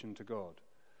to God.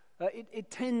 It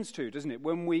tends to, doesn't it?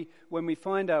 When we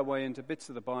find our way into bits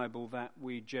of the Bible that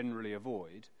we generally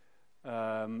avoid,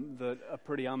 that are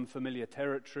pretty unfamiliar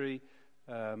territory,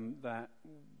 that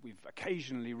we've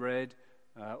occasionally read,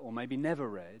 or maybe never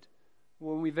read,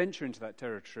 when we venture into that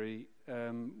territory,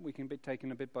 we can be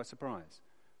taken a bit by surprise.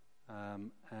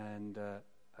 And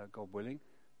God willing,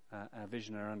 our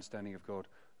vision, our understanding of God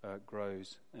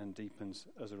grows and deepens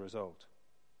as a result.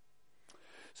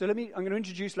 So I'm going to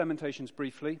introduce Lamentations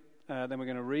briefly. Then we're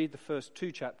going to read the first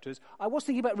 2 chapters. I was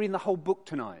thinking about reading the whole book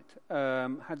tonight.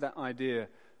 Had that idea.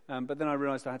 But then I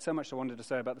realised I had so much I wanted to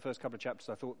say about the first couple of chapters,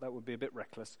 I thought that would be a bit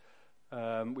reckless.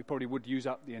 We probably would use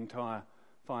up the entire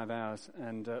 5 hours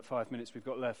and 5 minutes we've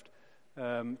got left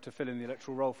to fill in the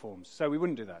electoral roll forms. So we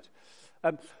wouldn't do that.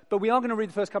 But we are going to read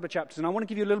the first couple of chapters, and I want to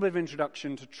give you a little bit of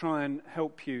introduction to try and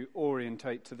help you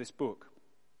orientate to this book.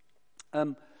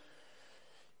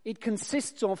 It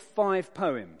consists of 5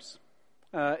 poems.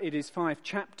 It is 5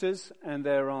 chapters, and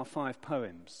there are 5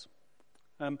 poems.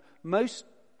 And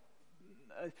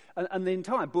the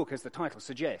entire book, as the title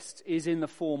suggests, is in the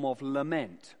form of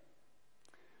lament.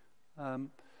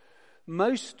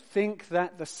 Most think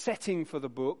that the setting for the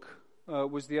book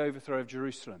was the overthrow of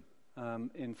Jerusalem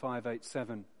in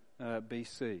 587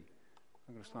 BC.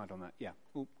 I've got a slide on that. Yeah.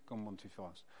 Oh, gone one too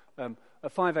fast.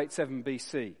 587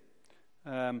 BC.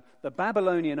 The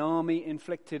Babylonian army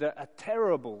inflicted a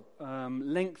terrible,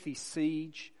 lengthy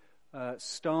siege,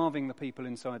 starving the people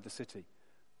inside the city,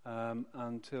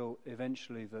 until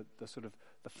eventually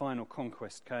the final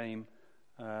conquest came,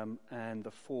 and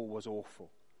the fall was awful.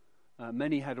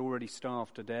 Many had already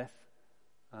starved to death.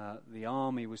 The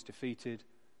army was defeated,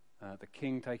 the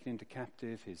king taken into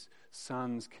captive, his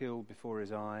sons killed before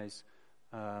his eyes,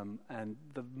 and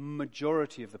the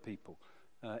majority of the people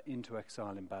into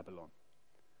exile in Babylon.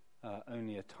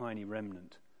 Only a tiny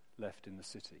remnant left in the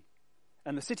city.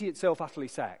 And the city itself utterly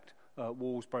sacked,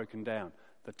 walls broken down,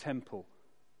 the temple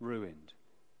ruined.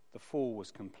 The fall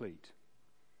was complete.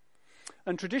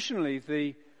 And traditionally,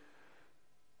 the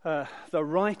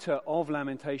writer of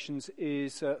Lamentations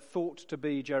is thought to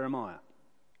be Jeremiah,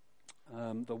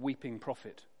 the weeping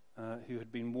prophet who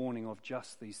had been warning of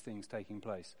just these things taking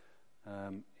place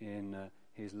in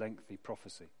his lengthy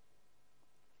prophecy.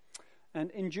 And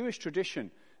in Jewish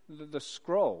tradition, the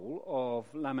scroll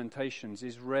of Lamentations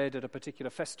is read at a particular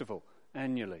festival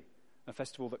annually, a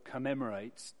festival that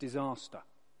commemorates disaster.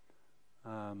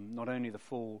 Not only the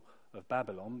fall of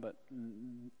Babylon, but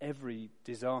every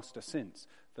disaster since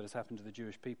that has happened to the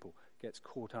Jewish people gets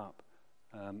caught up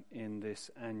in this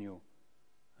annual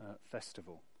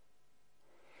festival.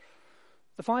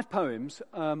 The 5 poems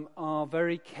are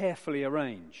very carefully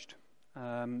arranged.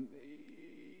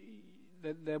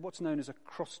 They're what's known as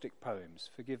acrostic poems.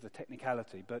 Forgive the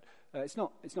technicality, but it's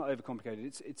not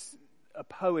overcomplicated. It's a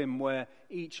poem where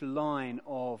each line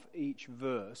of each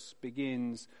verse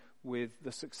begins with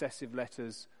the successive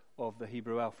letters of the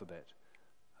Hebrew alphabet.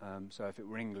 So if it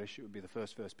were English, it would be the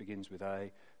first verse begins with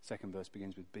A, second verse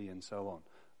begins with B, and so on.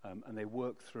 And they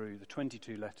work through the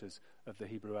 22 letters of the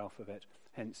Hebrew alphabet,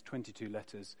 hence 22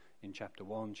 letters in chapter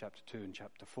 1, chapter 2, and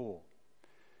chapter 4.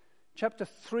 Chapter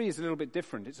 3 is a little bit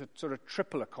different. It's a sort of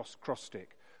triple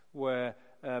acrostic where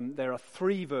there are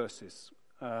 3 verses,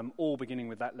 all beginning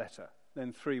with that letter,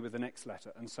 then 3 with the next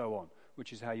letter, and so on,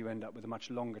 which is how you end up with a much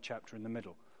longer chapter in the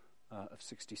middle of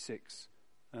 66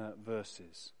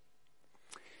 verses.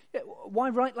 Yeah, why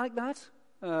write like that?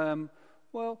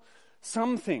 Well,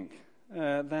 some think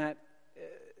that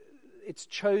it's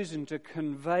chosen to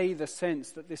convey the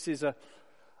sense that this is a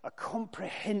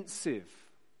comprehensive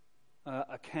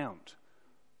account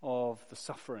of the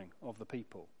suffering of the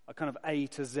people, a kind of A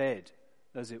to Z,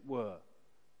 as it were,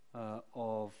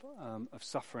 of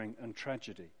suffering and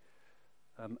tragedy,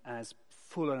 as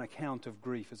full an account of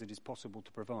grief as it is possible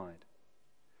to provide.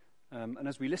 And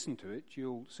as we listen to it,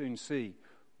 you'll soon see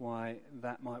why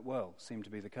that might well seem to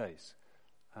be the case.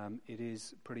 It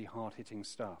is pretty hard-hitting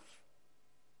stuff.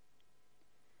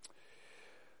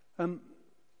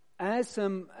 As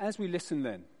we listen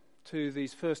then to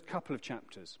these first couple of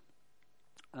chapters,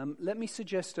 let me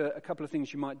suggest a couple of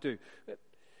things you might do.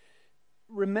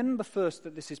 Remember first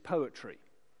that this is poetry.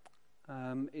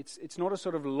 It's not a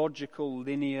sort of logical,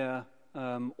 linear,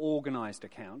 organized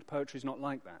account. Poetry is not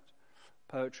like that.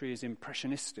 Poetry is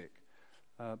impressionistic.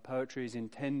 Poetry is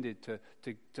intended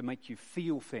to make you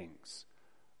feel things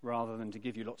rather than to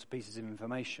give you lots of pieces of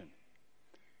information.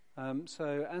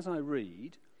 So as I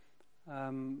read,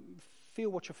 feel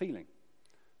what you're feeling.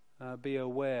 Be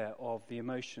aware of the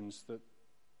emotions that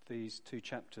these 2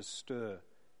 chapters stir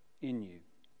in you.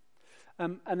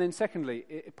 And then secondly,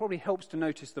 it probably helps to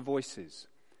notice the voices.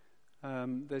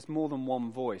 there's more than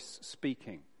one voice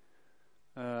speaking.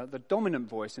 The dominant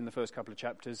voice in the first couple of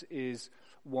chapters is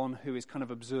one who is kind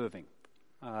of observing,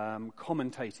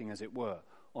 commentating, as it were,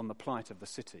 on the plight of the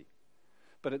city.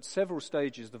 But at several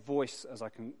stages, the voice,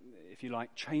 if you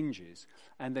like, changes,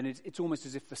 and then it's almost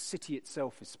as if the city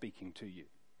itself is speaking to you,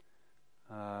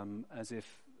 as if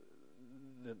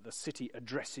the city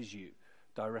addresses you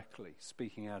directly,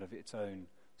 speaking out of its own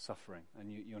suffering.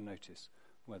 And you'll notice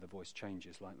where the voice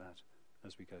changes like that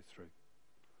as we go through.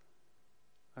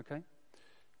 Okay?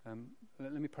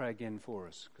 Let me pray again for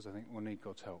us, because I think we'll need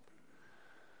God's help.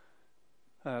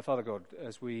 Father God,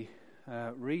 as we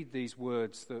read these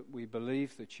words that we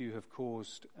believe that you have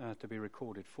caused to be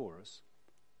recorded for us,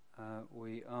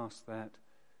 we ask that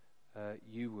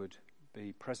you would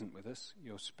be present with us,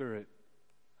 your Spirit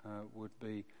would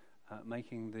be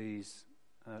making these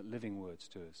living words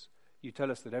to us. You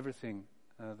tell us that everything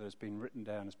that has been written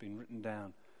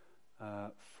down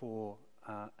for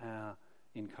our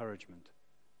encouragement.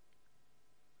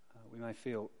 We may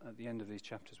feel at the end of these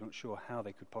chapters we're not sure how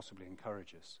they could possibly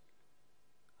encourage us,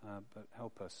 but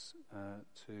help us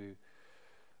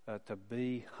to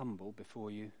be humble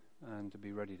before you and to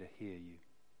be ready to hear you.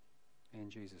 In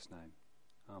Jesus' name,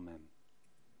 amen.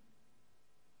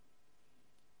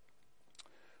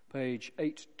 Page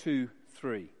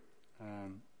 823. I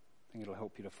think it'll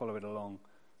help you to follow it along.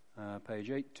 Page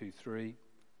 823.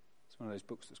 It's one of those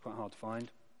books that's quite hard to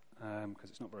find because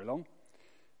it's not very long.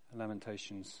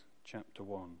 Lamentations chapter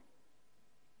 1.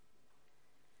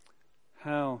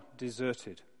 How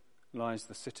deserted lies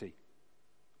the city,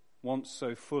 once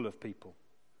so full of people.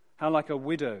 How like a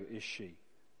widow is she,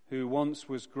 who once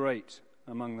was great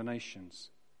among the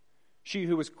nations. She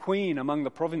who was queen among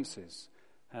the provinces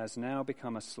has now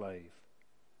become a slave.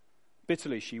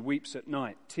 Bitterly she weeps at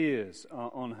night, tears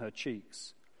are on her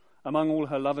cheeks. Among all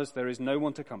her lovers there is no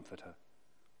one to comfort her.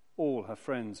 All her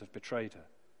friends have betrayed her.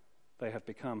 They have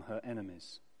become her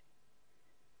enemies.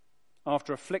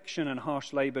 After affliction and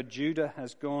harsh labor, Judah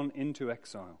has gone into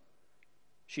exile.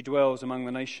 She dwells among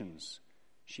the nations.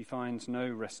 She finds no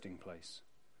resting place.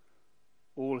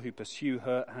 All who pursue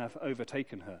her have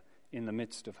overtaken her in the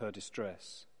midst of her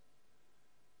distress.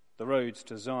 The roads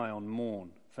to Zion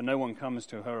mourn, for no one comes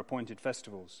to her appointed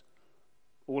festivals.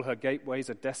 All her gateways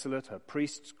are desolate, her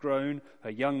priests groan, her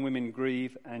young women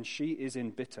grieve, and she is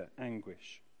in bitter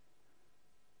anguish.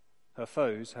 Her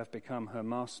foes have become her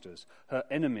masters. Her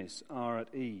enemies are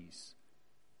at ease.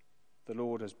 The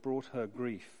Lord has brought her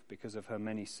grief because of her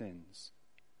many sins.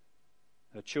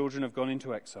 Her children have gone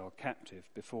into exile, captive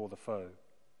before the foe.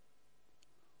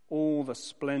 All the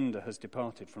splendor has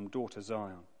departed from daughter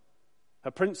Zion.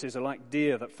 Her princes are like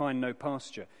deer that find no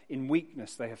pasture. In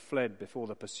weakness they have fled before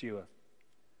the pursuer.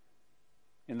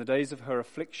 In the days of her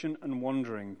affliction and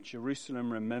wandering,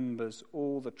 Jerusalem remembers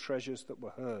all the treasures that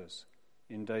were hers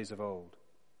in days of old.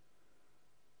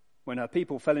 When her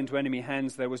people fell into enemy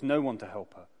hands, there was no one to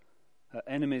help her. Her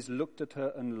enemies looked at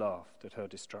her and laughed at her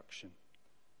destruction.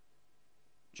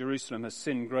 Jerusalem has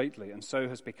sinned greatly and so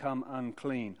has become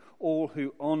unclean. All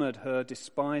who honored her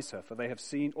despise her, for they have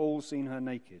all seen her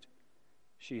naked.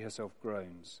 She herself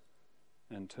groans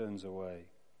and turns away.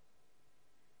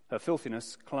 Her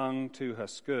filthiness clung to her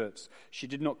skirts. She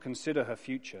did not consider her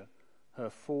future. Her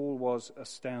fall was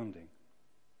astounding.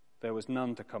 There was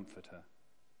none to comfort her.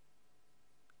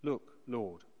 Look,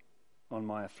 Lord, on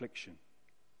my affliction,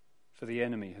 for the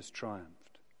enemy has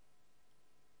triumphed.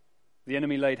 The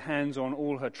enemy laid hands on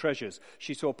all her treasures.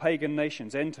 She saw pagan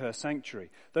nations enter her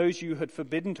sanctuary, those you had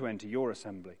forbidden to enter your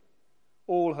assembly.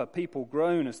 All her people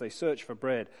groan as they search for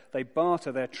bread. They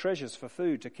barter their treasures for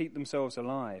food to keep themselves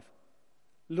alive.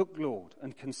 Look, Lord,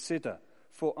 and consider,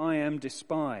 for I am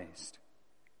despised.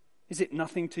 Is it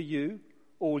nothing to you,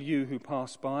 all you who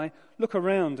pass by? Look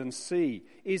around and see.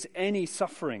 Is any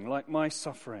suffering like my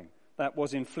suffering that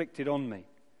was inflicted on me,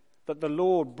 that the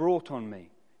Lord brought on me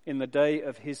in the day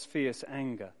of his fierce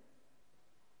anger?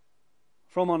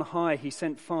 From on high he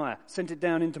sent fire, sent it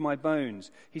down into my bones.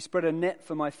 He spread a net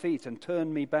for my feet and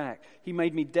turned me back. He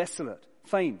made me desolate,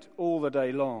 faint all the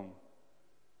day long.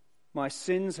 My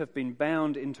sins have been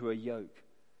bound into a yoke.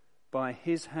 By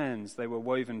his hands they were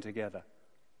woven together.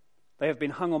 They have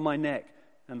been hung on my neck,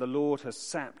 and the Lord has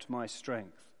sapped my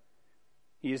strength.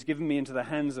 He has given me into the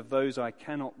hands of those I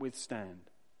cannot withstand.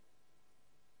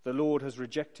 The Lord has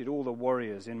rejected all the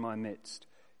warriors in my midst.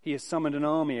 He has summoned an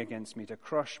army against me to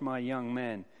crush my young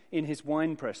men. In his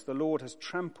winepress the Lord has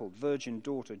trampled virgin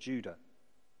daughter Judah.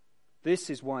 This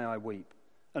is why I weep,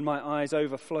 and my eyes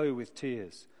overflow with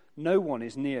tears. No one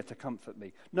is near to comfort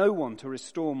me, no one to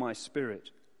restore my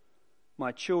spirit.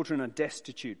 My children are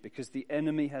destitute because the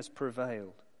enemy has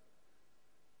prevailed.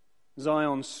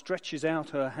 Zion stretches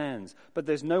out her hands, but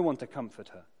there's no one to comfort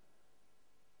her.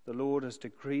 The Lord has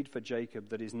decreed for Jacob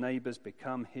that his neighbors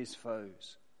become his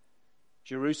foes.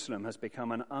 Jerusalem has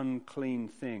become an unclean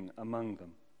thing among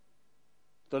them.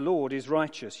 The Lord is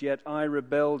righteous, yet I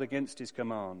rebelled against his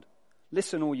command.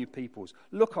 Listen, all you peoples,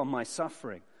 look on my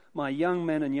suffering. My young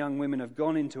men and young women have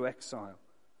gone into exile.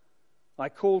 I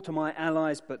called to my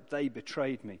allies, but they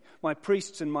betrayed me. My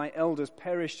priests and my elders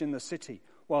perished in the city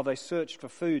while they searched for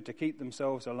food to keep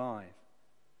themselves alive.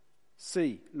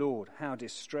 See, Lord, how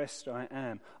distressed I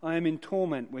am. I am in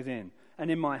torment within,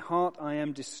 and in my heart I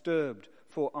am disturbed,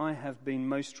 for I have been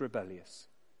most rebellious.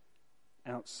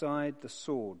 Outside the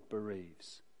sword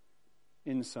bereaves.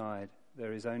 Inside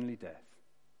there is only death.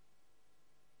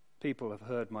 People have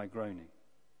heard my groaning,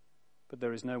 but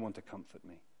there is no one to comfort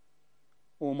me.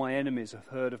 All my enemies have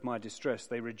heard of my distress.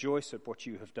 They rejoice at what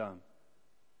you have done.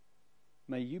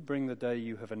 May you bring the day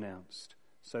you have announced,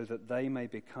 so that they may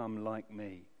become like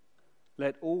me.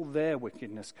 Let all their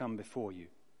wickedness come before you.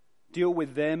 Deal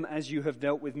with them as you have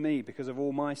dealt with me because of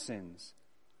all my sins.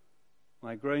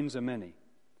 My groans are many,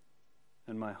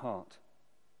 and my heart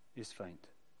is faint.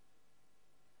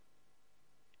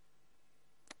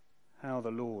 How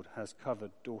the Lord has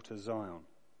covered daughter Zion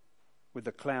with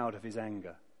the cloud of his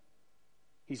anger.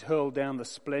 He's hurled down the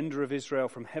splendor of Israel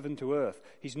from heaven to earth.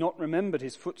 He's not remembered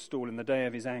his footstool in the day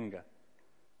of his anger.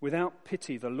 Without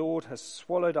pity, the Lord has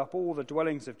swallowed up all the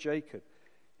dwellings of Jacob.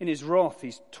 In his wrath,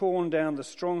 he's torn down the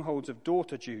strongholds of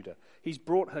daughter Judah. He's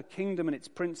brought her kingdom and its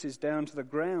princes down to the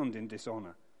ground in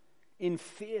dishonor. In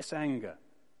fierce anger,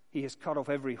 he has cut off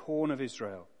every horn of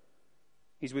Israel.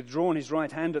 He's withdrawn his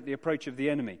right hand at the approach of the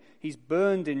enemy. He's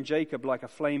burned in Jacob like a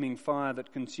flaming fire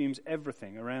that consumes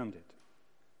everything around it.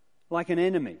 Like an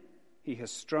enemy, he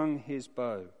has strung his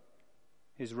bow.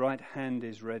 His right hand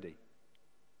is ready.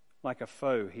 Like a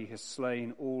foe, he has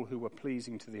slain all who were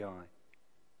pleasing to the eye.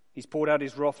 He's poured out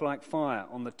his wrath like fire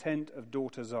on the tent of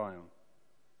daughter Zion.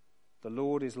 The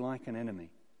Lord is like an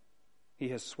enemy. He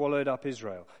has swallowed up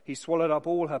Israel. He swallowed up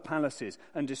all her palaces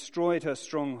and destroyed her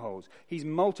strongholds. He's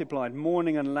multiplied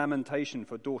mourning and lamentation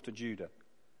for daughter Judah.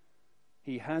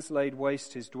 He has laid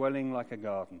waste his dwelling like a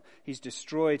garden. He's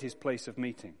destroyed his place of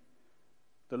meeting.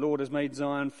 The Lord has made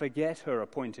Zion forget her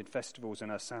appointed festivals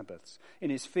and her Sabbaths. In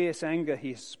his fierce anger, he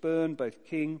has spurned both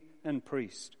king and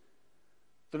priest.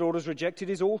 The Lord has rejected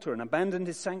his altar and abandoned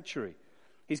his sanctuary.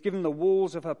 He's given the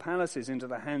walls of her palaces into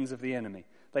the hands of the enemy.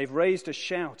 They've raised a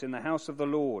shout in the house of the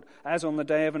Lord, as on the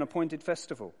day of an appointed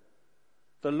festival.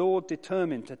 The Lord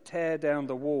determined to tear down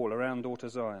the wall around daughter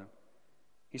Zion.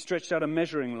 He stretched out a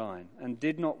measuring line and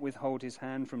did not withhold his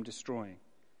hand from destroying.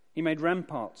 He made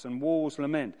ramparts and walls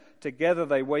lament. Together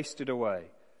they wasted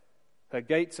away. Her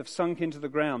gates have sunk into the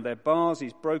ground. Their bars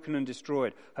he's broken and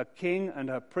destroyed. Her king and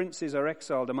her princes are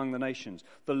exiled among the nations.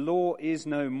 The law is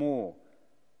no more,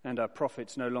 and her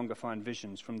prophets no longer find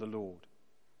visions from the Lord.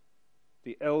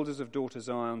 The elders of daughter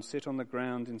Zion sit on the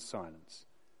ground in silence.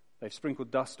 They've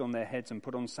sprinkled dust on their heads and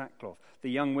put on sackcloth. The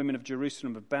young women of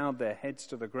Jerusalem have bowed their heads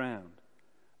to the ground.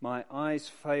 My eyes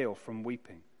fail from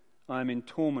weeping. I am in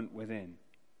torment within.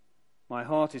 My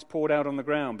heart is poured out on the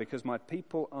ground because my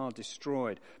people are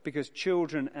destroyed, because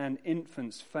children and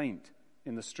infants faint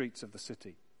in the streets of the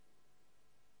city.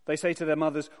 They say to their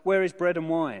mothers, "Where is bread and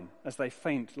wine?" as they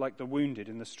faint like the wounded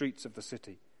in the streets of the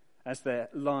city, as their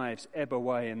lives ebb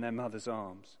away in their mother's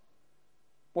arms.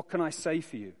 What can I say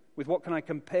for you? With what can I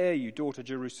compare you, daughter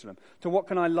Jerusalem? To what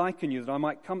can I liken you that I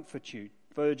might comfort you,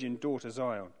 virgin daughter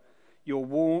Zion? Your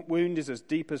wound is as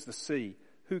deep as the sea.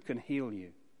 Who can heal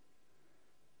you?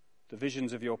 The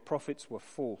visions of your prophets were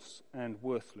false and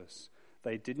worthless.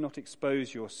 They did not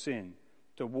expose your sin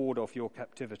to ward off your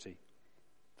captivity.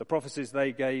 The prophecies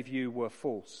they gave you were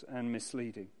false and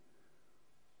misleading.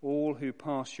 All who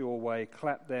pass your way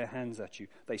clap their hands at you.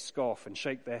 They scoff and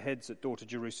shake their heads at daughter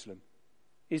Jerusalem.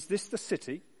 Is this the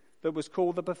city that was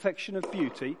called the perfection of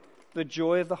beauty, the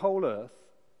joy of the whole earth?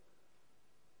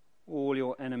 All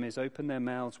your enemies open their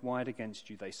mouths wide against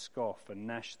you. They scoff and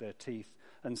gnash their teeth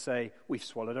and say, "We've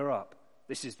swallowed her up.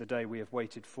 This is the day we have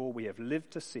waited for. We have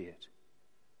lived to see it."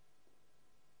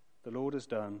 The Lord has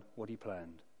done what he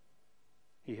planned.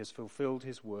 He has fulfilled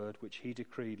his word, which he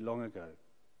decreed long ago.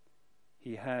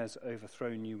 He has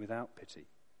overthrown you without pity.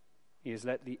 He has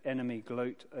let the enemy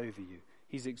gloat over you.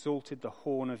 He's exalted the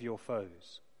horn of your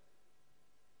foes.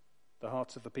 The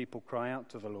hearts of the people cry out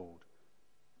to the Lord.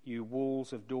 You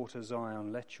walls of daughter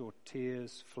Zion, let your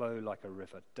tears flow like a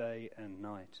river, day and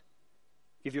night.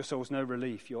 Give your souls no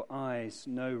relief, your eyes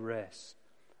no rest.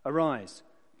 Arise,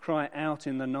 cry out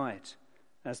in the night.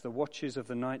 As the watches of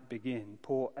the night begin,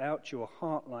 pour out your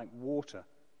heart like water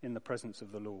in the presence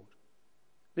of the Lord.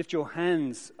 Lift your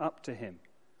hands up to him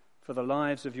for the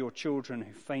lives of your children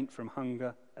who faint from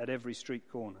hunger at every street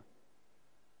corner.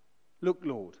 Look,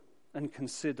 Lord, and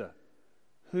consider,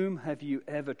 whom have you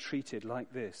ever treated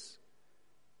like this?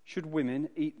 Should women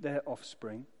eat their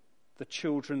offspring, the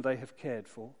children they have cared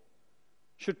for?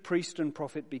 Should priest and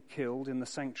prophet be killed in the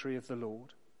sanctuary of the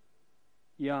Lord?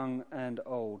 Young and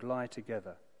old lie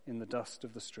together in the dust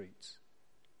of the streets.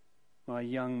 My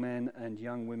young men and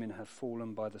young women have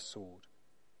fallen by the sword.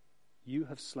 You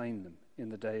have slain them in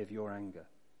the day of your anger.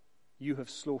 You have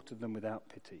slaughtered them without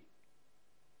pity.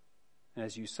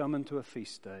 As you summon to a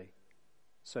feast day,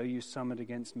 so you summoned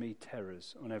against me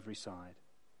terrors on every side.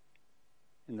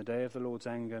 In the day of the Lord's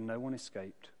anger, no one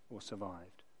escaped or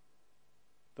survived.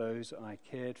 Those I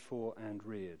cared for and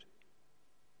reared,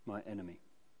 my enemy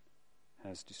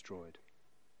has destroyed.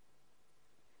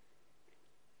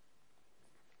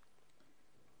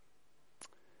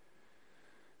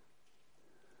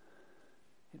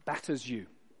 It batters you,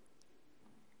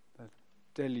 the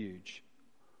deluge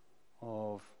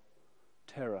of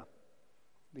terror,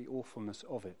 the awfulness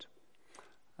of it.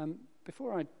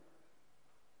 Before I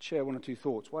share one or two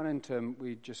thoughts, why don't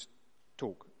we just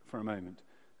talk for a moment,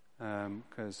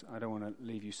 because I don't want to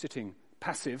leave you sitting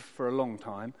passive for a long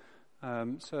time.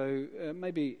 So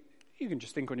maybe you can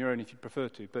just think on your own if you prefer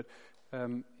to, but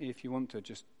if you want to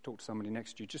just talk to somebody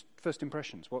next to you, just first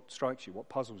impressions, what strikes you, what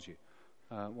puzzles you,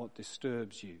 what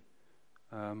disturbs you,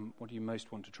 what do you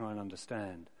most want to try and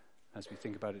understand as we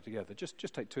think about it together.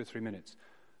 Just take 2 or 3 minutes.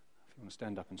 If you want to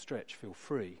stand up and stretch, feel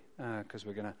free, because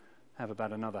we're going to have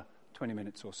about another 20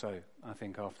 minutes or so, I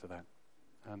think, after that.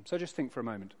 So just think for a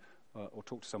moment, or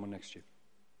talk to someone next to you.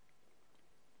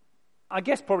 I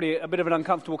guess probably a bit of an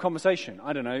uncomfortable conversation.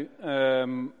 I don't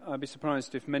know. I'd be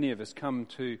surprised if many of us come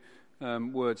to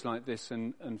words like this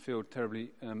and feel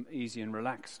terribly easy and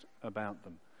relaxed about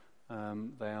them.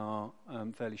 They are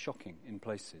fairly shocking in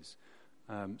places,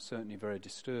 certainly very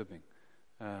disturbing,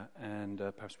 and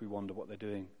perhaps we wonder what they're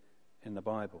doing in the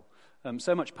Bible.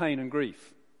 So much pain and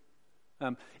grief.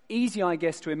 Easy, I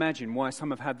guess, to imagine why some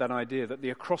have had that idea that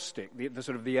the acrostic, the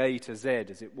sort of the A to Z,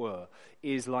 as it were,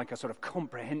 is like a sort of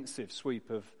comprehensive sweep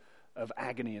of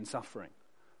agony and suffering.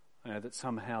 That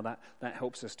somehow that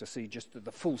helps us to see just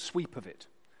the full sweep of it,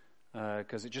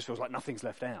 because it just feels like nothing's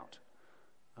left out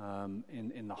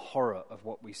in the horror of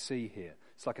what we see here.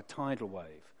 It's like a tidal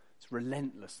wave. It's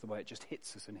relentless the way it just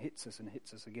hits us and hits us and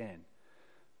hits us again.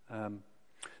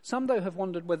 Some, though, have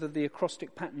wondered whether the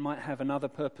acrostic pattern might have another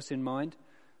purpose in mind.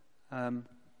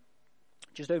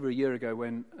 Just over a year ago,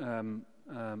 when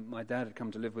my dad had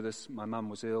come to live with us, my mum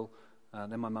was ill,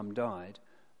 then my mum died,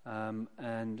 and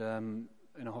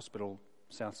in a hospital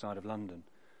south side of London.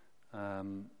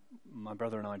 My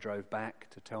brother and I drove back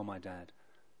to tell my dad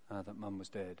that mum was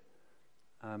dead.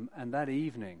 And that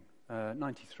evening,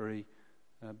 93,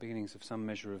 beginnings of some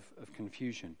measure of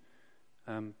confusion.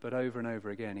 But over and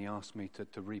over again, he asked me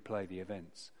to replay the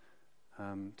events.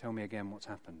 Tell me again what's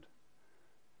happened.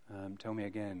 Tell me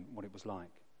again what it was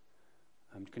like.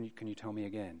 Can you tell me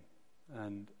again?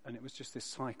 And it was just this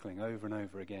cycling over and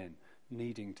over again,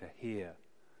 needing to hear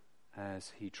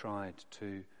as he tried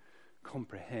to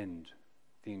comprehend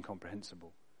the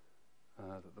incomprehensible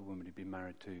that the woman he'd been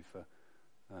married to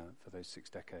for those 6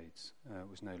 decades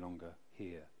was no longer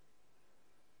here.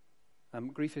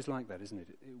 Grief is like that, isn't it?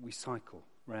 We cycle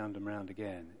round and round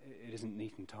again. It isn't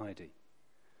neat and tidy.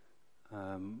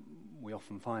 We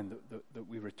often find that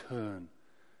we return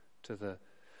to the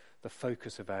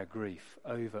focus of our grief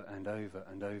over and over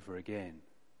and over again,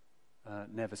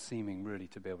 never seeming really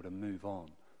to be able to move on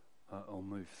or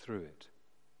move through it.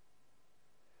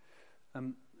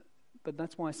 But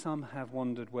that's why some have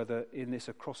wondered whether in this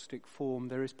acrostic form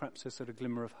there is perhaps a sort of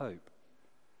glimmer of hope.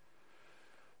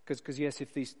 Because yes,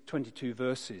 if these 22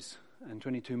 verses and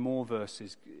 22 more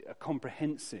verses are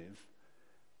comprehensive,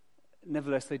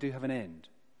 nevertheless they do have an end.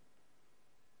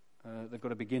 They've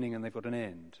got a beginning and they've got an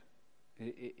end.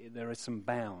 There is some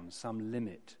bounds, some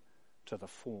limit to the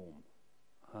form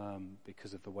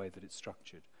because of the way that it's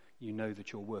structured. You know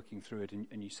that you're working through it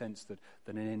and you sense that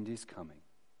an end is coming.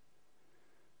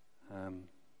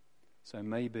 So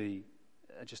maybe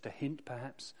just a hint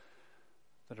perhaps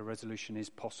that a resolution is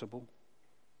possible.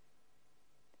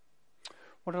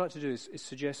 What I'd like to do is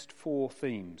suggest 4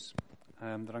 themes that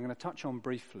I'm going to touch on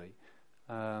briefly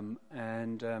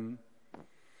and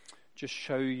just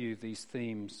show you these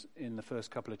themes in the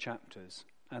first couple of chapters.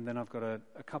 And then I've got a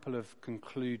couple of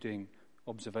concluding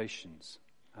observations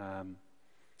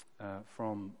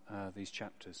from these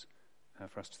chapters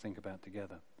for us to think about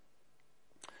together.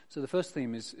 So the first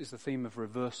theme is the theme of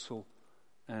reversal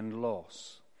and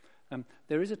loss.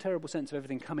 There is a terrible sense of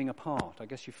everything coming apart. I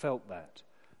guess you felt that.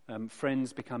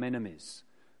 Friends become enemies.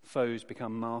 Foes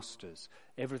become masters.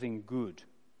 Everything good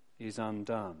is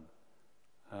undone.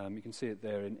 You can see it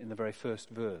there in the very first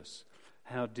verse.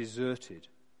 How deserted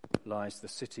lies the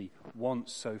city,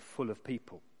 once so full of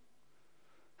people.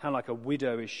 How like a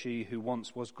widow is she who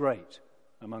once was great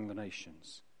among the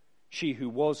nations. She who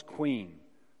was queen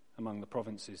among the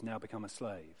provinces, now become a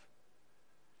slave.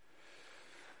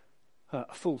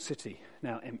 A full city,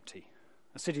 now empty.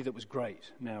 A city that was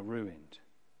great, now ruined.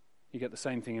 You get the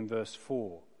same thing in verse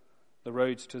 4. The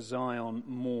roads to Zion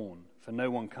mourn, for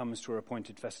no one comes to her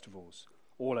appointed festivals.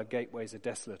 All her gateways are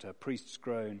desolate, her priests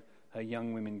groan, her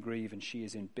young women grieve, and she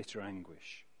is in bitter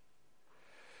anguish.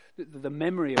 The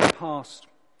memory of past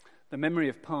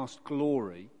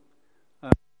glory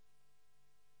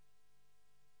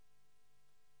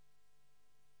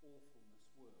awfulness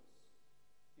worse.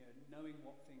 Knowing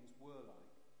what things were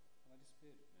like. Have I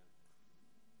disappeared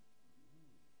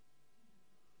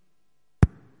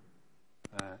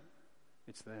now?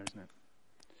 It's there, isn't it?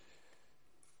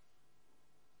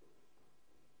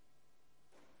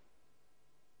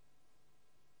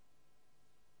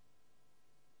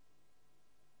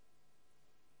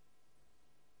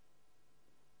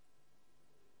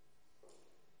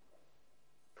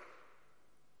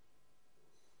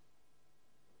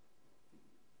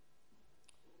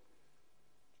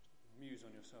 Muse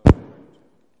on yourself.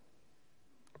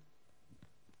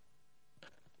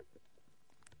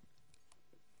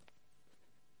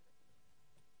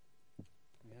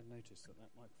 We had noticed that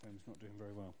microphone's not doing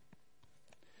very well.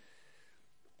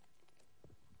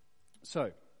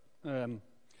 So, I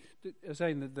was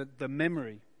saying that the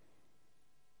memory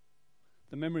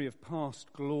of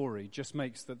past glory just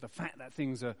makes the fact that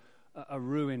things are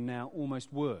ruined now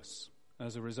almost worse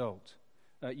as a result.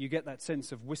 You get that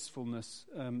sense of wistfulness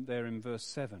there in verse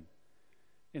 7.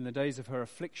 In the days of her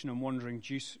affliction and wandering,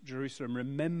 Jerusalem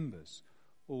remembers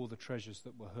all the treasures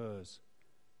that were hers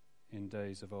in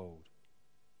days of old.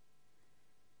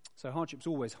 So hardship's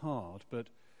always hard, but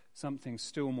something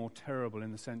still more terrible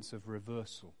in the sense of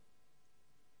reversal.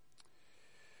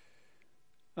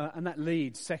 And that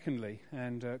leads, secondly,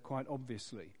 and quite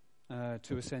obviously,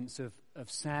 to a sense of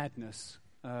sadness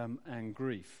and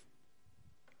grief.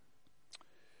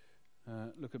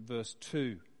 Look at verse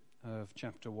 2 of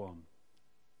chapter 1.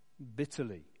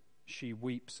 Bitterly she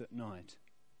weeps at night.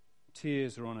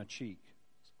 Tears are on her cheek.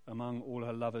 Among all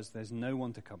her lovers there's no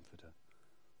one to comfort her.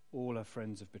 All her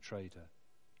friends have betrayed her.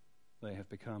 They have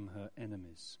become her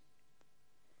enemies.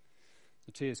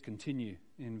 The tears continue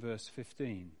in verse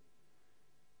 15.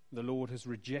 The Lord has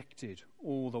rejected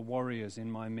all the warriors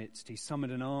in my midst. He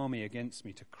summoned an army against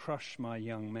me to crush my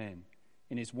young men.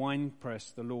 In his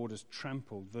winepress the Lord has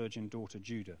trampled virgin daughter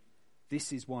Judah.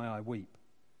 This is why I weep,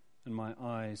 and my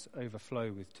eyes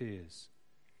overflow with tears.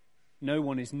 No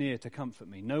one is near to comfort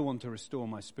me, no one to restore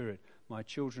my spirit. My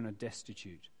children are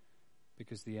destitute,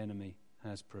 because the enemy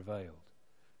has prevailed.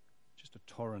 Just a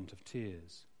torrent of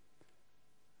tears.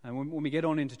 And when we get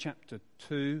on into chapter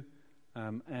 2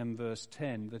 and verse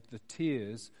 10, the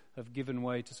tears have given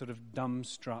way to sort of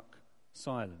dumbstruck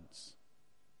silence.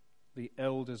 The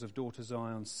elders of daughter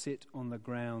Zion sit on the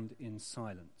ground in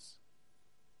silence.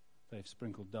 They've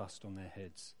sprinkled dust on their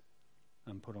heads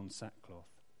and put on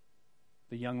sackcloth.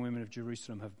 The young women of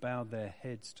Jerusalem have bowed their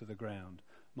heads to the ground.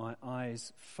 My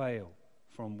eyes fail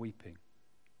from weeping.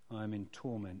 I am in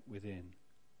torment within.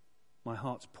 My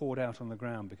heart's poured out on the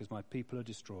ground because my people are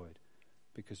destroyed,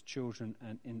 because children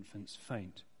and infants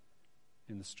faint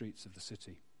in the streets of the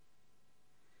city.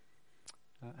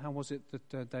 How was it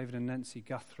that David and Nancy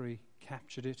Guthrie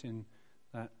captured it in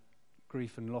that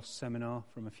grief and loss seminar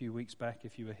from a few weeks back,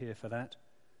 if you were here for that?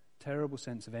 Terrible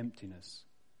sense of emptiness,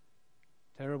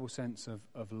 terrible sense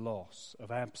of loss, of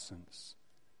absence,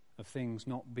 of things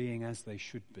not being as they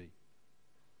should be,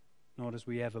 not as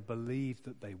we ever believed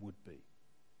that they would be.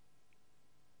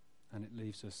 And it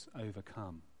leaves us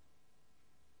overcome.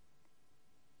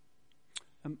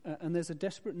 And there's a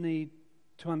desperate need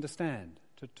to understand,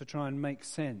 to try and make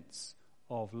sense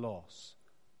of loss.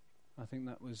 I think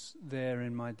that was there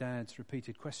in my dad's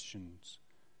repeated questions,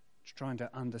 trying to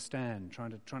understand,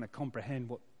 trying to comprehend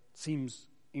what seems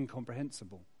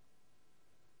incomprehensible.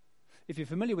 If you're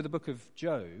familiar with the book of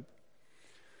Job,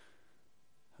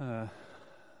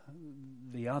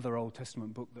 the other Old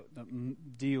Testament book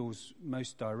that deals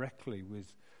most directly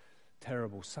with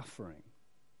terrible suffering,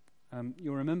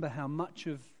 you'll remember how much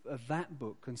of that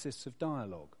book consists of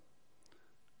dialogue,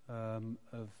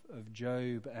 of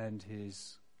Job and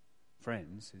his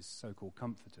friends, his so-called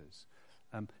comforters,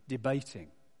 debating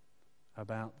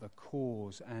about the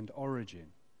cause and origin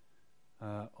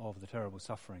of the terrible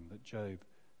suffering that Job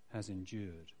has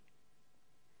endured.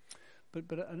 But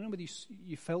I don't know whether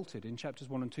you felt it in chapters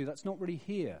 1 and 2. That's not really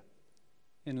here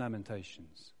in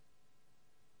Lamentations.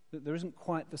 That there isn't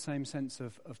quite the same sense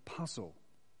of puzzle.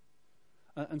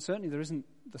 And certainly there isn't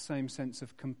the same sense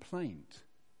of complaint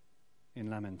in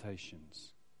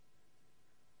Lamentations.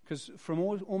 Because from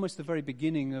almost the very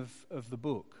beginning of the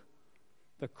book,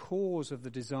 the cause of the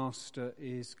disaster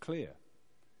is clear.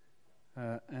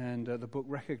 And the book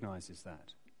recognizes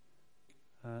that.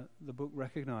 The book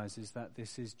recognizes that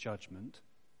this is judgment,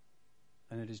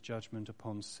 and it is judgment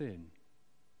upon sin.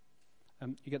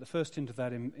 You get the first hint of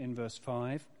that in verse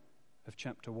 5 of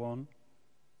chapter 1.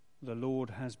 The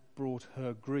Lord has brought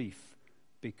her grief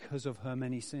because of her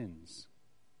many sins.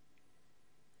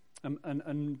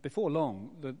 And before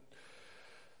long,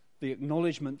 the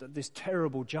acknowledgement that this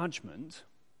terrible judgment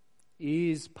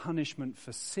is punishment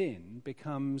for sin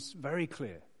becomes very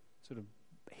clear, sort of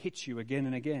hits you again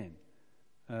and again.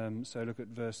 So look at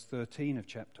verse 13 of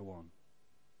chapter 1.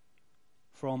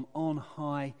 From on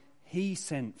high he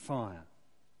sent fire,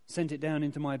 sent it down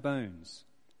into my bones.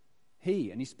 He,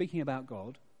 and he's speaking about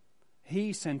God,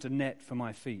 he sent a net for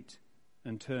my feet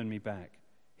and turned me back.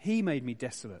 He made me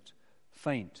desolate,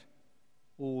 faint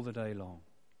all the day long.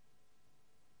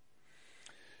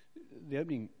 The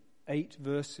opening 8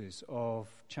 verses of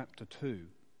chapter 2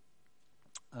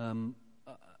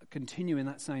 continue in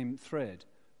that same thread.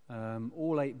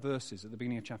 All 8 verses at the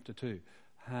beginning of chapter 2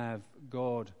 have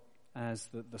God as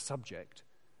the subject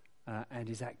and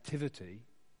his activity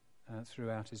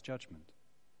throughout his judgment.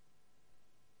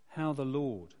 How the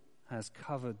Lord has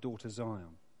covered daughter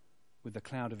Zion with the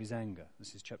cloud of his anger.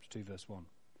 This is chapter 2, verse 1.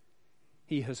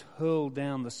 He has hurled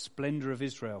down the splendor of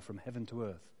Israel from heaven to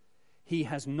earth. He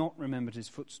has not remembered his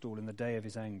footstool in the day of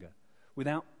his anger.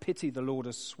 Without pity, the Lord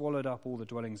has swallowed up all the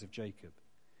dwellings of Jacob.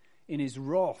 In his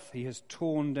wrath, he has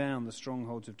torn down the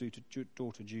strongholds of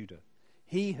daughter Judah.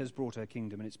 He has brought her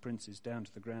kingdom and its princes down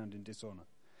to the ground in dishonor.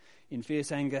 In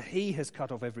fierce anger, he has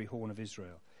cut off every horn of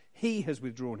Israel. He has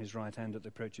withdrawn his right hand at the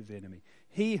approach of the enemy.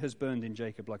 He has burned in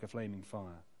Jacob like a flaming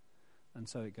fire. And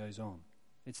so it goes on.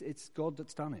 It's God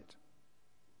that's done it.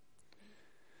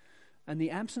 And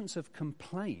the absence of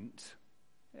complaint,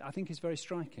 I think, is very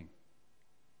striking.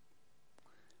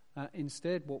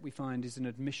 Instead, what we find is an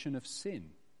admission of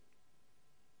sin.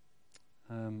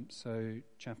 So,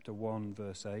 chapter 1,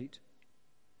 verse 8.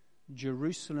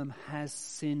 Jerusalem has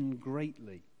sinned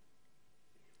greatly,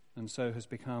 and so has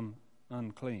become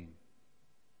unclean.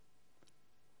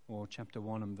 Or chapter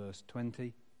 1 and verse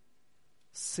 20.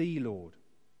 See, Lord,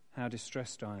 how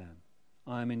distressed I am.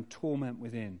 I am in torment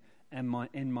within, and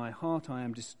in my heart I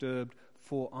am disturbed,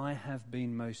 for I have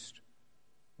been most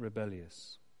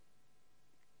rebellious.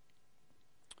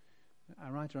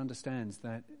 Our writer understands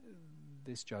that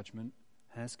this judgment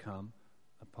has come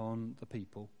upon the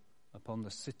people, upon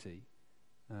the city,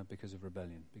 because of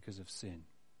rebellion, because of sin.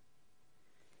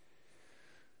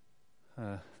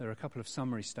 There are a couple of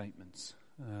summary statements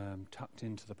tucked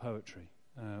into the poetry.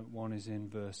 One is in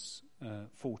verse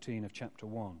 14 of chapter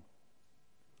 1.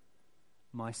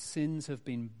 My sins have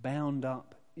been bound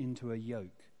up into a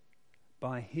yoke.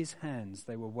 By his hands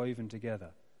they were woven together.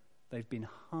 They've been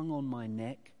hung on my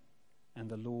neck, and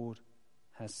the Lord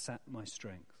has sapped my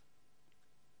strength.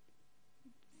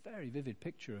 Very vivid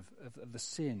picture of the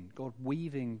sin, God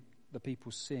weaving the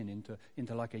people's sin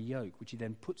into like a yoke, which he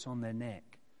then puts on their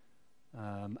neck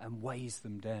and weighs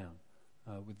them down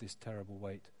with this terrible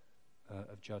weight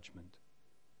of judgment.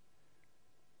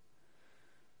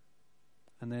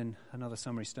 And then another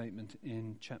summary statement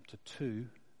in chapter 2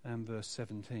 and verse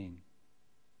 17.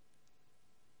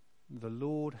 The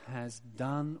Lord has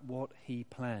done what he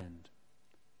planned.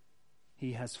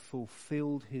 He has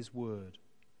fulfilled his word,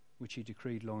 which he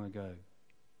decreed long ago.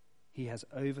 He has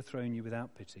overthrown you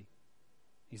without pity.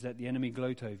 He's let the enemy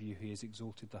gloat over you. He has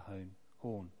exalted the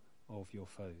horn of your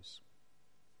foes.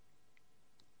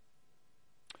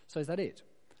 So is that it?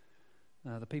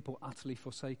 The people utterly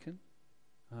forsaken?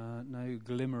 No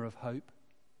glimmer of hope?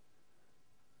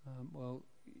 Well,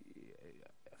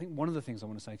 I think one of the things I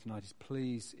want to say tonight is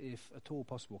please, if at all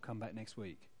possible, come back next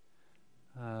week.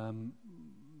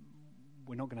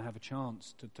 We're not going to have a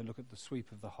chance to look at the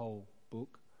sweep of the whole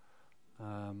book.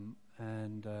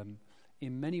 And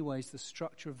in many ways, the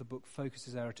structure of the book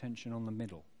focuses our attention on the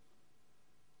middle.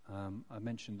 I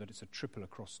mentioned that it's a triple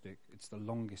acrostic. It's the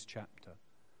longest chapter.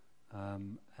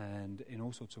 And in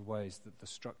all sorts of ways, that the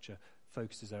structure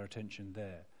focuses our attention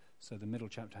there. So the middle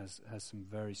chapter has some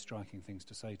very striking things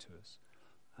to say to us.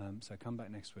 So come back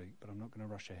next week, but I'm not going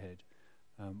to rush ahead.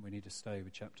 We need to stay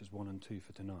with chapters 1 and 2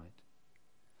 for tonight.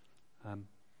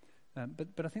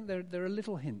 But I think there are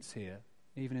little hints here,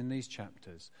 even in these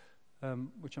chapters,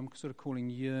 which I'm sort of calling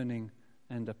yearning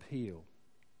and appeal.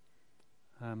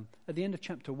 At the end of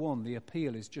chapter 1, the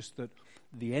appeal is just that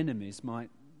the enemies might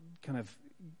kind of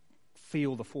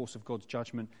feel the force of God's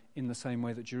judgment in the same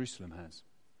way that Jerusalem has.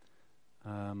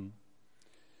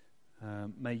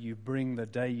 May you bring the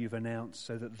day you've announced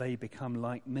so that they become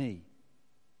like me.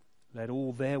 Let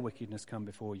all their wickedness come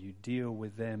before you. Deal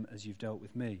with them as you've dealt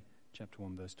with me. Chapter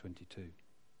 1, verse 22.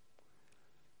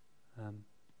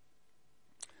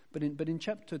 But in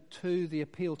chapter 2, the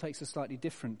appeal takes a slightly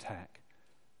different tack,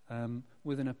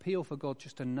 with an appeal for God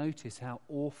just to notice how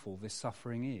awful this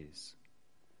suffering is.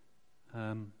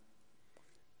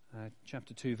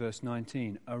 Chapter 2, verse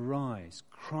 19. Arise,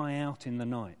 cry out in the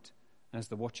night as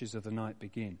the watches of the night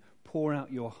begin. Pour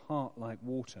out your heart like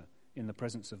water in the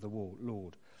presence of the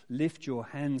Lord. Lift your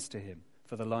hands to him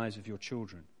for the lives of your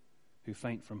children who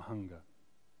faint from hunger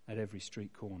at every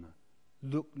street corner.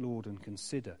 Look, Lord, and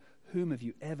consider, whom have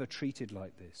you ever treated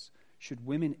like this? Should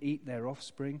women eat their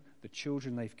offspring, the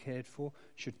children they've cared for?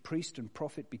 Should priest and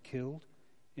prophet be killed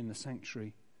in the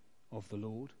sanctuary of the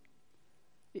Lord?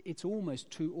 It's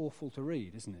almost too awful to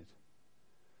read, isn't it?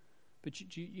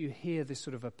 But you hear this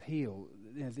sort of appeal,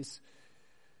 this,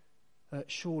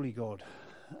 surely God,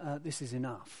 this is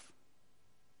enough.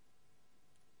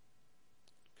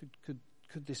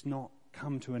 Could this not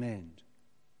come to an end?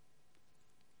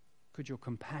 Could your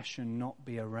compassion not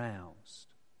be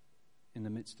aroused in the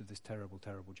midst of this terrible,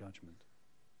 terrible judgment?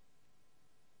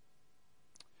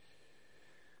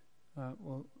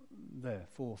 Well, there are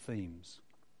 4 themes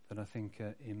that I think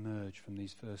emerge from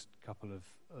these first couple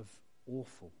of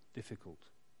awful, difficult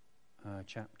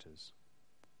chapters.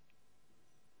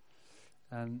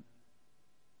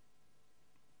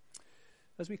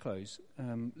 As we close,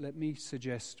 let me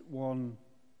suggest one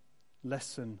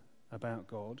lesson about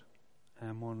God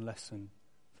and one lesson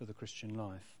for the Christian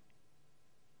life.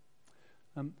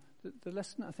 The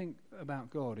lesson I think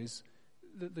about God is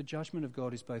that the judgment of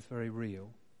God is both very real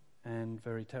and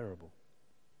very terrible.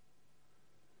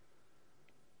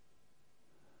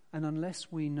 And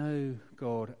unless we know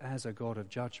God as a God of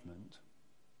judgment,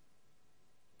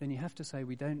 then you have to say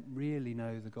we don't really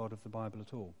know the God of the Bible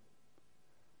at all.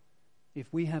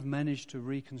 If we have managed to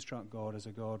reconstruct God as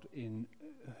a God in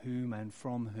whom and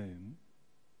from whom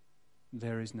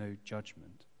there is no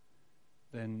judgment,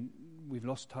 then we've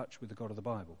lost touch with the God of the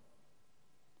Bible.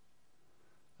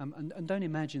 And don't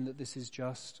imagine that this is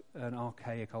just an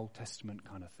archaic Old Testament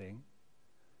kind of thing.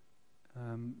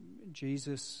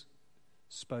 Jesus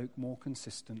spoke more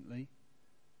consistently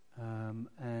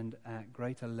and at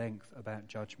greater length about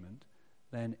judgment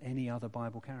than any other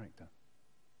Bible character.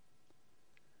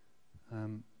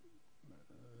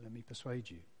 Let me persuade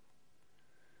you.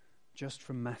 Just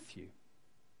from Matthew,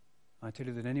 I tell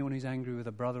you that anyone who's angry with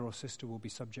a brother or sister will be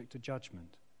subject to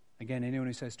judgment. Again, anyone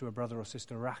who says to a brother or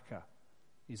sister, Raka,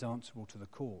 is answerable to the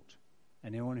court.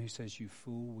 And anyone who says, you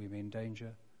fool, will be in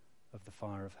danger of the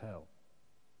fire of hell.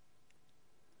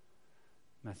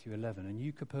 Matthew 11, and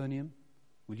you, Capernaum,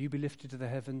 will you be lifted to the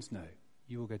heavens? No,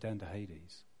 you will go down to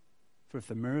Hades. For if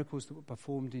the miracles that were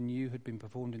performed in you had been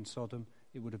performed in Sodom,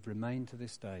 it would have remained to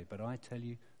this day. But I tell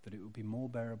you that it will be more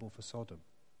bearable for Sodom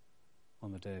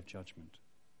on the day of judgment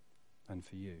than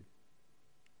for you.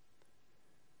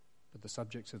 But the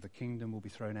subjects of the kingdom will be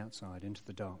thrown outside into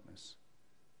the darkness,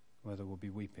 where there will be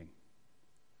weeping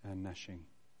and gnashing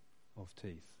of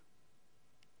teeth.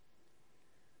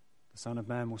 The Son of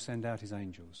Man will send out his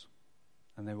angels,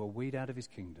 and they will weed out of his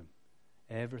kingdom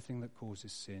everything that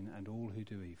causes sin and all who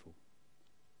do evil.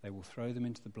 They will throw them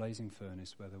into the blazing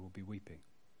furnace, where there will be weeping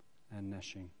and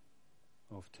gnashing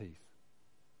of teeth.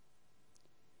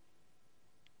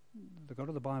 The God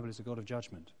of the Bible is a God of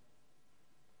judgment.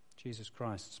 Jesus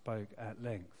Christ spoke at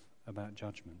length about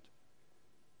judgment.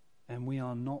 And we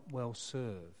are not well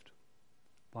served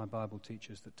by Bible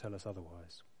teachers that tell us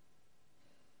otherwise.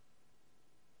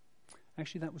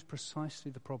 Actually, that was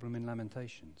precisely the problem in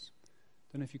Lamentations.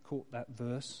 I don't know if you caught that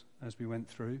verse as we went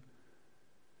through.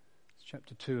 It's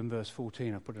chapter 2 and verse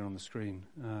 14. I put it on the screen.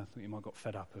 I thought you might have got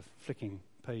fed up of flicking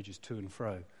pages to and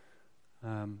fro.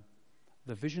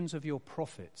 The visions of your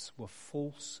prophets were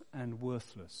false and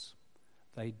worthless.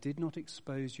 They did not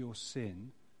expose your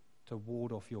sin to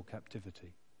ward off your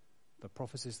captivity. The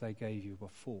prophecies they gave you were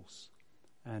false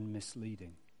and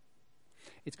misleading.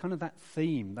 It's kind of that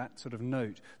theme, that sort of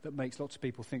note, that makes lots of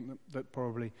people think that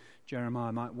probably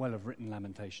Jeremiah might well have written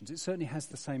Lamentations. It certainly has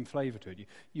the same flavour to it.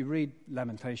 You read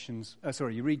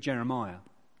you read Jeremiah,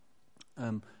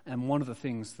 And one of the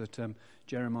things that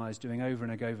Jeremiah is doing over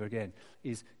and over again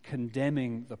is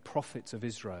condemning the prophets of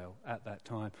Israel at that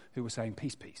time who were saying,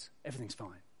 peace, peace, everything's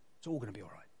fine. It's all going to be all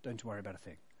right. Don't worry about a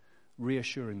thing.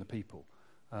 Reassuring the people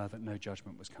that no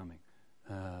judgment was coming,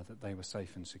 that they were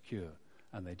safe and secure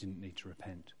and they didn't need to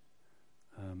repent.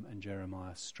 And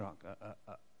Jeremiah struck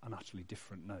an utterly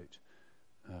different note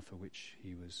for which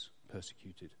he was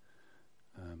persecuted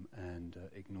and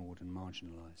ignored and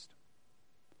marginalised.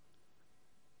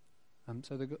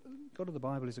 So the God of the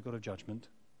Bible is a God of judgment.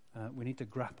 We need to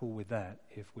grapple with that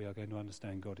if we are going to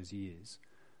understand God as he is.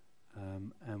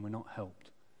 And we're not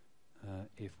helped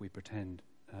if we pretend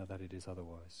that it is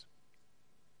otherwise.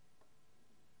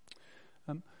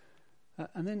 And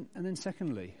then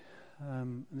secondly,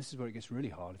 and this is where it gets really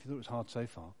hard, if you thought it was hard so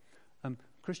far,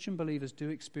 Christian believers do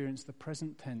experience the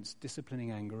present tense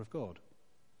disciplining anger of God.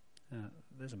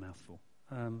 There's a mouthful.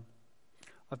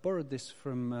 I've borrowed this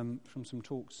from some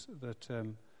talks that a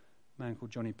man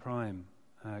called Johnny Prime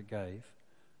gave.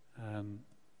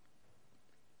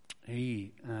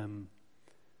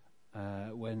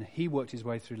 When he worked his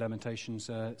way through Lamentations,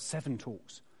 7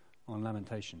 talks on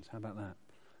Lamentations. How about that?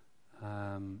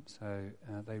 So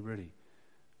they really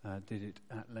did it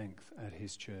at length at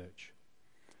his church.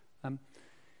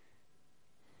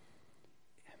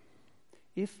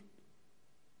 If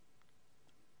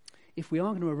we are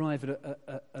going to arrive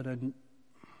at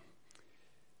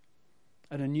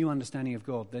a new understanding of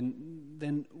God,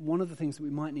 then one of the things that we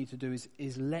might need to do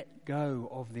is let go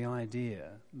of the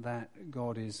idea that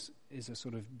God is a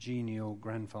sort of genial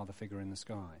grandfather figure in the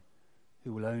sky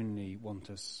who will only want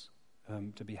us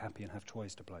to be happy and have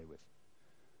toys to play with.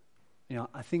 You know,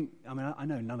 I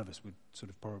know none of us would sort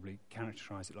of probably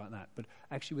characterize it like that, but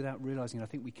actually without realizing it, I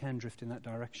think we can drift in that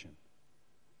direction.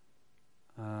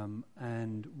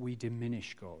 And we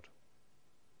diminish God.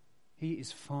 He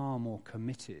is far more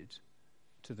committed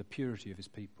to the purity of his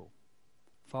people,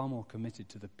 far more committed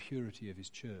to the purity of his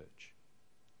church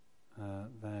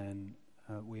than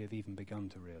we have even begun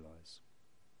to realize.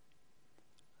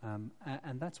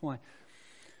 And that's why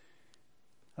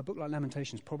a book like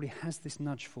Lamentations probably has this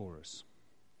nudge for us.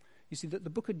 You see, that the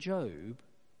book of Job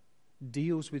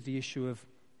deals with the issue of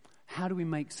how do we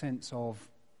make sense of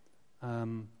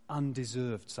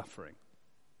undeserved suffering.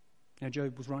 Now,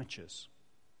 Job was righteous.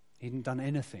 He hadn't done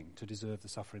anything to deserve the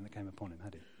suffering that came upon him,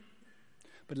 had he?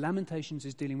 But Lamentations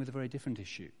is dealing with a very different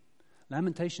issue.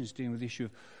 Lamentations is dealing with the issue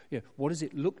of, what does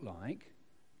it look like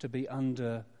to be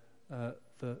under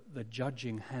the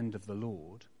judging hand of the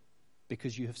Lord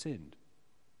because you have sinned?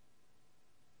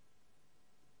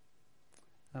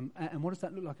 And what does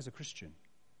that look like as a Christian?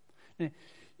 Now,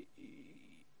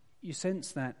 you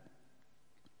sense that,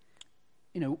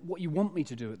 what you want me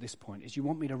to do at this point is you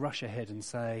want me to rush ahead and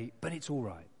say, but it's all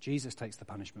right. Jesus takes the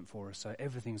punishment for us, so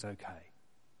everything's okay.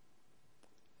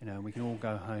 And we can all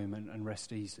go home and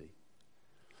rest easy.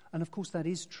 And of course that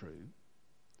is true.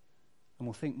 And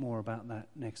we'll think more about that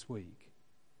next week.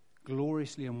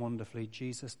 Gloriously and wonderfully,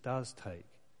 Jesus does take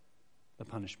the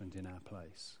punishment in our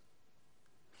place.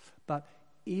 But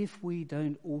if we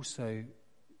don't also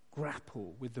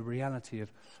grapple with the reality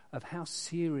of how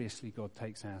seriously God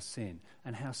takes our sin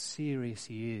and how serious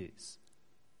he is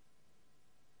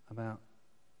about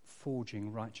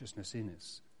forging righteousness in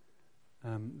us,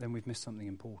 then we've missed something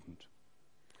important.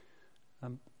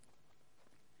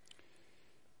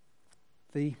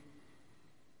 The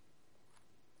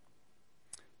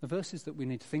verses that we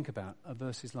need to think about are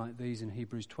verses like these in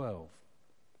Hebrews 12,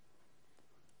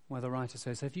 where the writer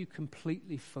says, have you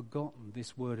completely forgotten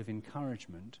this word of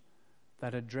encouragement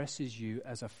that addresses you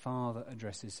as a father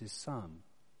addresses his son?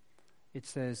 It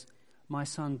says, my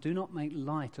son, do not make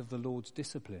light of the Lord's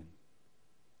discipline,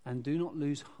 and do not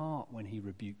lose heart when he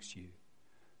rebukes you,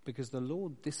 because the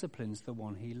Lord disciplines the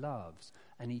one he loves,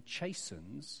 and he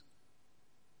chastens,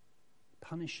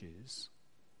 punishes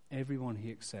everyone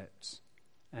he accepts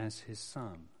as his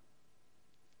son.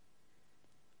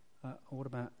 What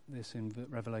about this in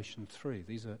Revelation 3?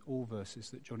 These are all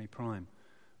verses that Johnny Prime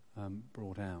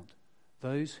brought out.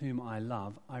 Those whom I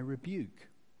love, I rebuke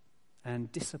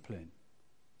and discipline.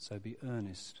 So be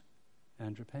earnest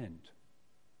and repent.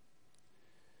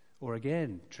 Or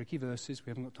again, tricky verses. We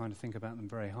haven't got time to think about them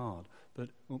very hard. But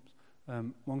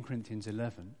 1 Corinthians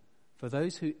 11. For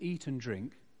those who eat and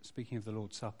drink, speaking of the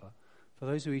Lord's Supper, for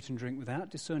those who eat and drink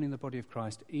without discerning the body of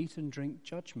Christ, eat and drink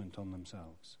judgment on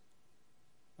themselves.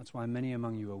 That's why many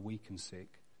among you are weak and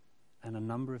sick, and a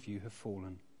number of you have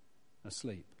fallen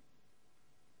asleep.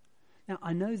 Now,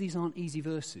 I know these aren't easy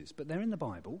verses, but they're in the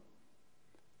Bible,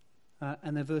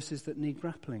 and they're verses that need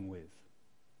grappling with.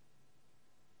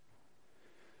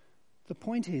 The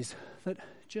point is that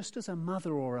just as a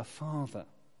mother or a father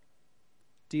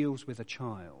deals with a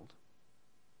child,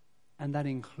 and that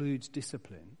includes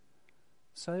discipline,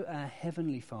 so our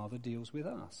Heavenly Father deals with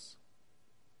us.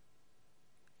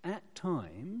 At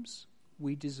times,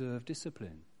 we deserve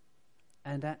discipline,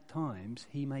 and at times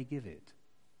he may give it.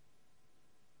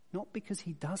 Not because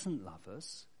he doesn't love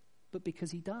us, but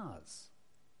because he does.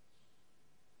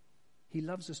 He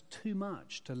loves us too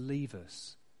much to leave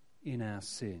us in our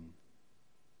sin.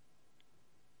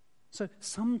 So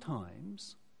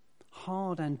sometimes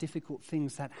hard and difficult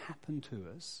things that happen to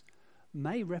us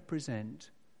may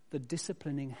represent the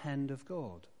disciplining hand of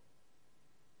God.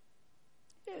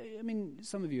 Yeah, I mean,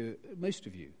 some of you, most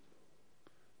of you,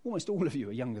 almost all of you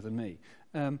are younger than me.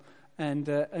 And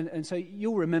so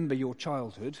you'll remember your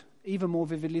childhood even more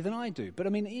vividly than I do. But I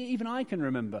mean, even I can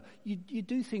remember. You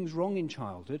do things wrong in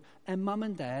childhood and mum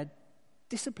and dad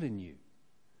discipline you.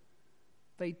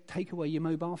 They take away your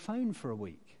mobile phone for a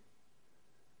week.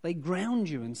 They ground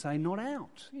you and say, not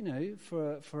out,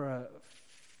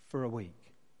 for a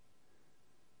week.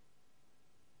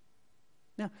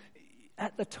 Now,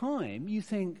 at the time, you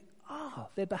think,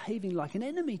 they're behaving like an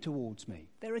enemy towards me.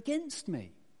 They're against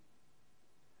me.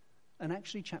 And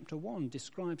actually, chapter 1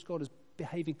 describes God as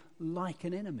behaving like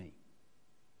an enemy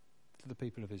to the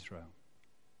people of Israel.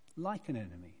 Like an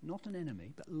enemy. Not an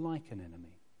enemy, but like an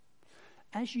enemy.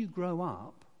 As you grow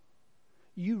up,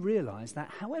 you realize that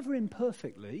however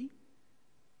imperfectly,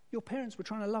 your parents were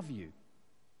trying to love you.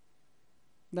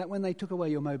 That when they took away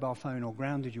your mobile phone or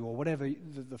grounded you or whatever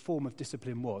the form of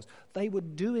discipline was, they were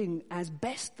doing as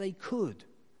best they could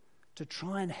to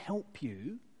try and help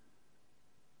you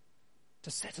to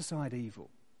set aside evil,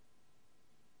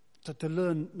 to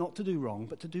learn not to do wrong,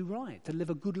 but to do right, to live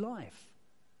a good life,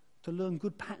 to learn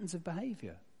good patterns of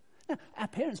behavior. Now, our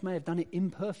parents may have done it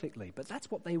imperfectly, but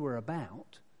that's what they were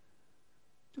about.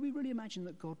 Do we really imagine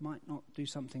that God might not do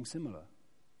something similar?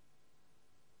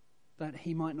 That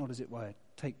he might not, as it were,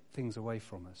 take things away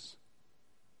from us,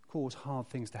 cause hard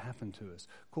things to happen to us,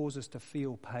 cause us to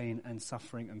feel pain and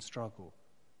suffering and struggle.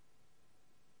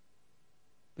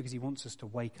 Because he wants us to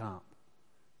wake up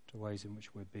to ways in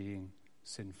which we're being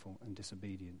sinful and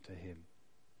disobedient to him.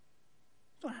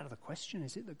 It's not out of the question,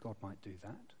 is it, that God might do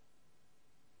that?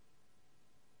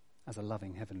 As a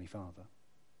loving Heavenly Father.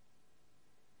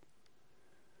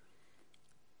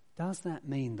 Does that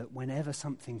mean that whenever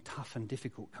something tough and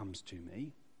difficult comes to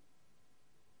me,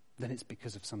 then it's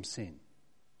because of some sin?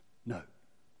 No,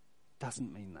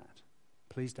 doesn't mean that.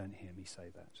 Please don't hear me say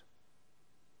that.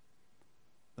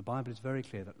 The Bible is very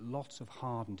clear that lots of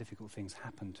hard and difficult things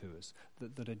happen to us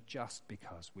that are just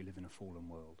because we live in a fallen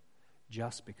world,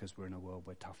 just because we're in a world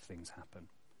where tough things happen.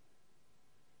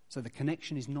 So the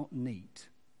connection is not neat,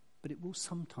 but it will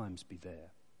sometimes be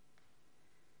there.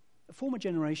 Former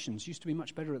generations used to be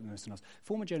much better at this than us.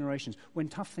 Former generations, when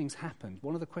tough things happened,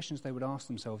 one of the questions they would ask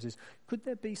themselves is, could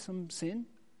there be some sin?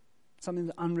 Something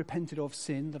that unrepented of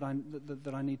sin that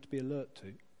I need to be alert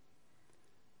to?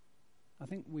 I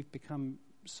think we've become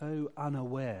so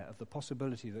unaware of the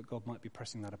possibility that God might be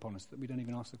pressing that upon us that we don't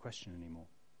even ask the question anymore.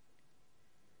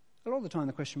 A lot of the time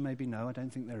the question may be no, I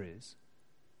don't think there is.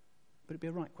 But it'd be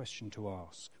a right question to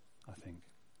ask, I think.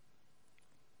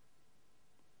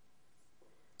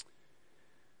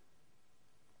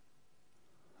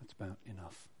 That's about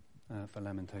enough for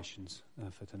Lamentations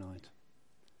for tonight.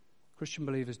 Christian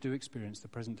believers do experience the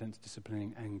present tense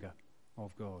disciplining anger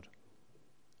of God.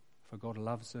 For God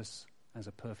loves us as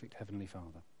a perfect Heavenly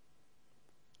Father.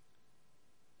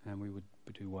 And we would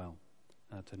do well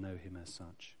to know him as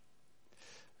such.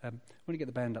 When you get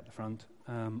the band up the front,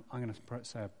 I'm going to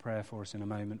say a prayer for us in a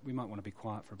moment. We might want to be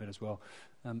quiet for a bit as well.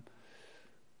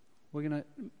 We're going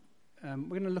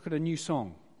to look at a new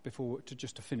song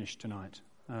just to finish tonight.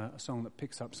 A song that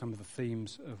picks up some of the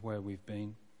themes of where we've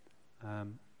been.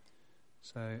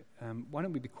 So why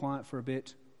don't we be quiet for a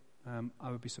bit?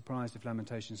 I would be surprised if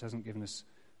Lamentations hasn't given us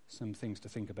some things to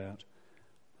think about.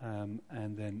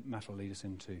 And then Matt will lead us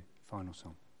into final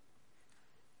song.